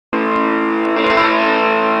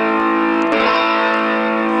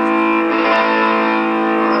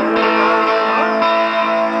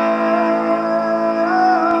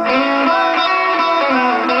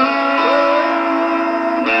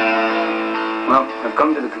Well, I've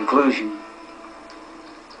come to the conclusion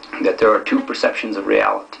that there are two perceptions of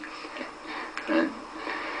reality.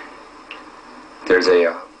 There's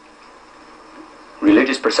a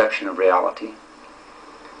religious perception of reality,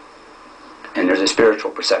 and there's a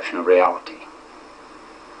spiritual perception of reality.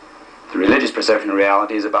 The religious perception of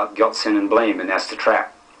reality is about guilt, sin, and blame, and that's the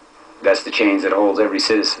trap. That's the chains that holds every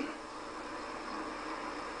citizen.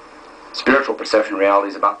 Spiritual perception of reality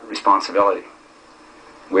is about responsibility.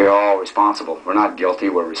 We're all responsible. We're not guilty,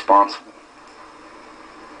 we're responsible.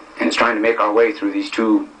 And it's trying to make our way through these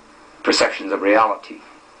two perceptions of reality.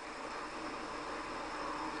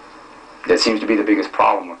 That seems to be the biggest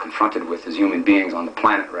problem we're confronted with as human beings on the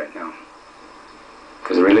planet right now.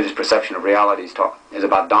 Because the religious perception of reality is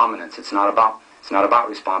about dominance. It's not about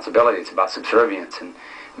responsibility. It's about subservience and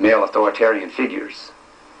male authoritarian figures.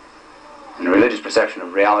 And the religious perception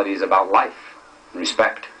of reality is about life, and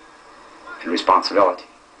respect, and responsibility.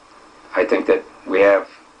 I think that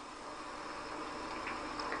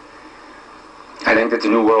the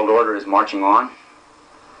New World Order is marching on.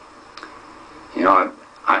 You know,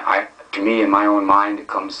 to me, in my own mind, it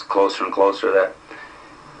comes closer and closer that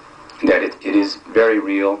it is very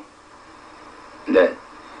real, that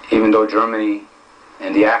even though Germany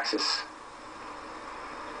and the Axis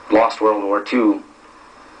lost World War II,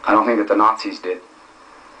 I don't think that the Nazis did.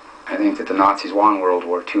 I think that the Nazis won World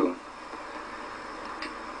War II.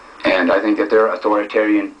 And I think that their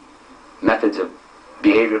authoritarian methods of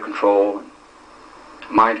behavior control,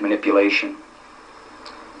 mind manipulation,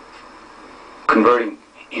 converting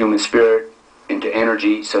human spirit into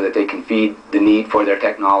energy so that they can feed the need for their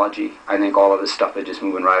technology, I think all of this stuff is just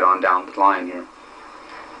moving right on down the line here.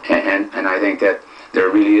 And I think that there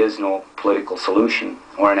really is no political solution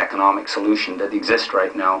or an economic solution that exists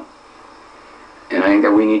right now. And I think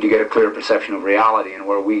that we need to get a clear perception of reality and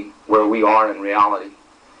where we are in reality,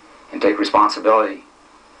 and take responsibility.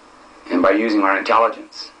 And by using our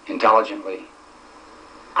intelligence, intelligently,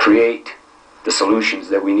 create the solutions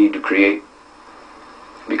that we need to create.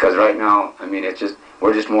 Because right now, I mean,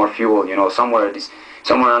 we're just more fuel. You know, somewhere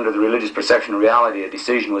under the religious perception of reality, a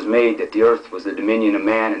decision was made that the earth was the dominion of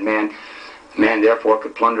man, and man therefore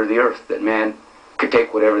could plunder the earth, that man could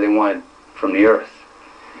take whatever they wanted from the earth.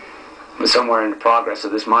 But somewhere in the progress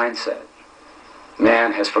of this mindset,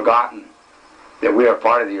 man has forgotten that we are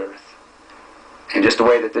part of the earth. And just the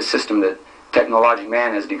way that this system that technologic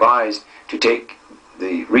man has devised to take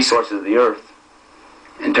the resources of the earth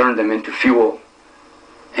and turn them into fuel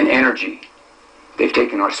and energy, they've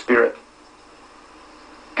taken our spirit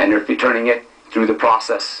and they're turning it through their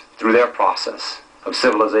process of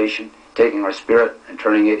civilization, taking our spirit and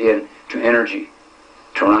turning it into energy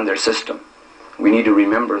to run their system. We need to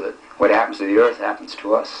remember that what happens to the earth happens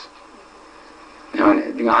to us. You know,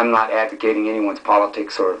 and I'm not advocating anyone's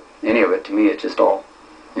politics or any of it. To me, it's just all,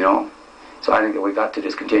 you know. So I think that we've got to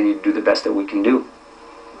just continue to do the best that we can do.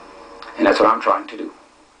 And that's what I'm trying to do.